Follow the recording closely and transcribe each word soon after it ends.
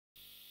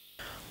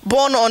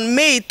Born on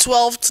May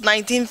 12,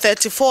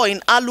 1934 in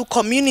Aluu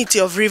community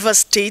of Rivers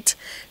State,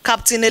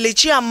 Captain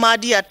Elechi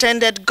Amadi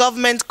attended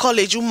Government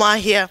College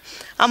Umuahia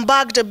and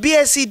bagged a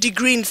BSc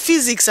degree in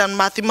Physics and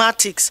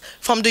Mathematics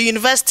from the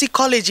University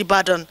College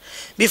Ibadan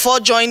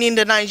before joining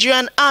the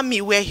Nigerian Army,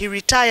 where he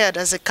retired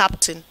as a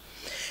captain.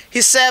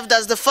 He served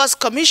as the first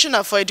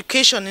Commissioner for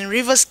Education in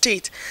Rivers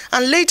State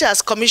and later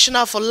as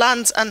Commissioner for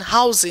Lands and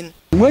Housing.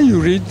 When you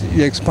read,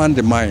 you expand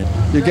the mind,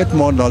 you get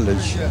more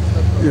knowledge,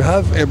 you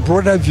have a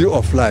broader view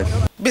of life.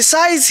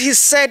 Besides his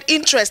said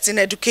interest in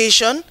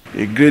education,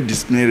 a great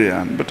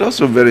disciplinarian, but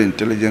also very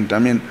intelligent. I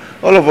mean,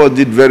 all of us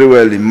did very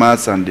well in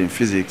maths and in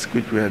physics,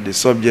 which were the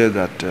subjects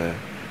that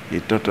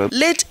he taught us.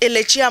 Late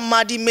Elechi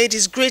Amadi made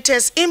his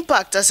greatest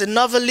impact as a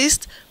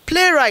novelist,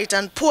 playwright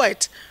and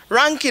poet,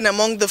 ranking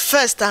among the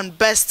first and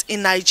best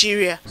in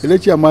Nigeria.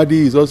 Elechi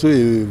Amadi is also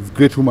a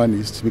great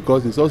humanist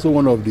because he's also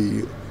one of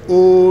the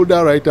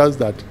older writers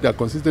that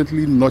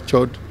consistently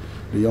nurtured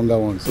the younger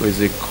ones. So he's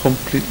a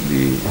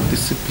completely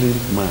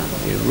disciplined man,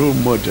 a role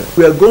model.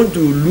 We are going to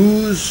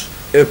lose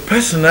a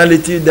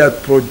personality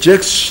that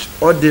projects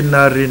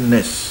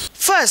ordinariness.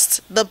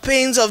 First, the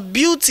pains of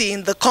beauty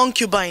in The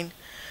Concubine,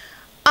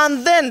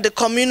 and then the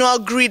communal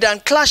greed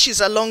and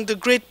clashes along the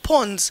Great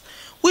Ponds,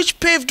 which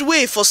paved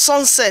way for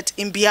Sunset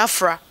in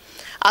Biafra,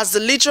 as the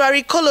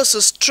literary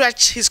colossus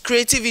stretched his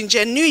creative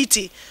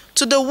ingenuity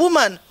to The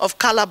Woman of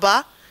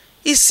Calabar,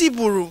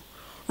 Isiburu,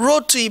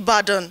 Road to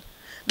Ibadan,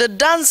 The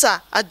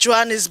Dancer at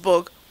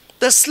Johannesburg,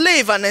 The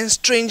Slave and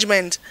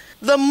Estrangement.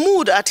 The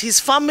mood at his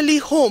family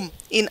home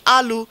in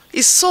Aluu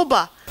is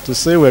sober. To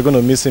say we're going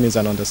to miss him is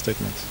an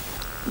understatement.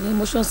 The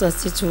emotions are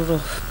still too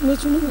rough.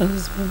 But you know my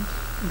husband,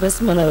 the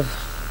best man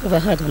I've ever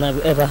had and I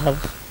will ever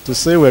have. To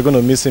say we're going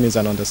to miss him is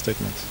an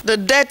understatement. The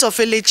death of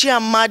Elechi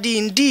Amadi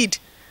indeed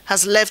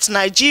has left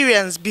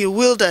Nigerians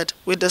bewildered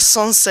with the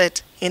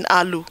sunset in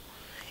Aluu.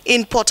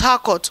 In Port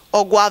Harcourt,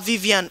 Ogwa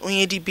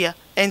Orgedibia,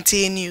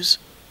 NTA News.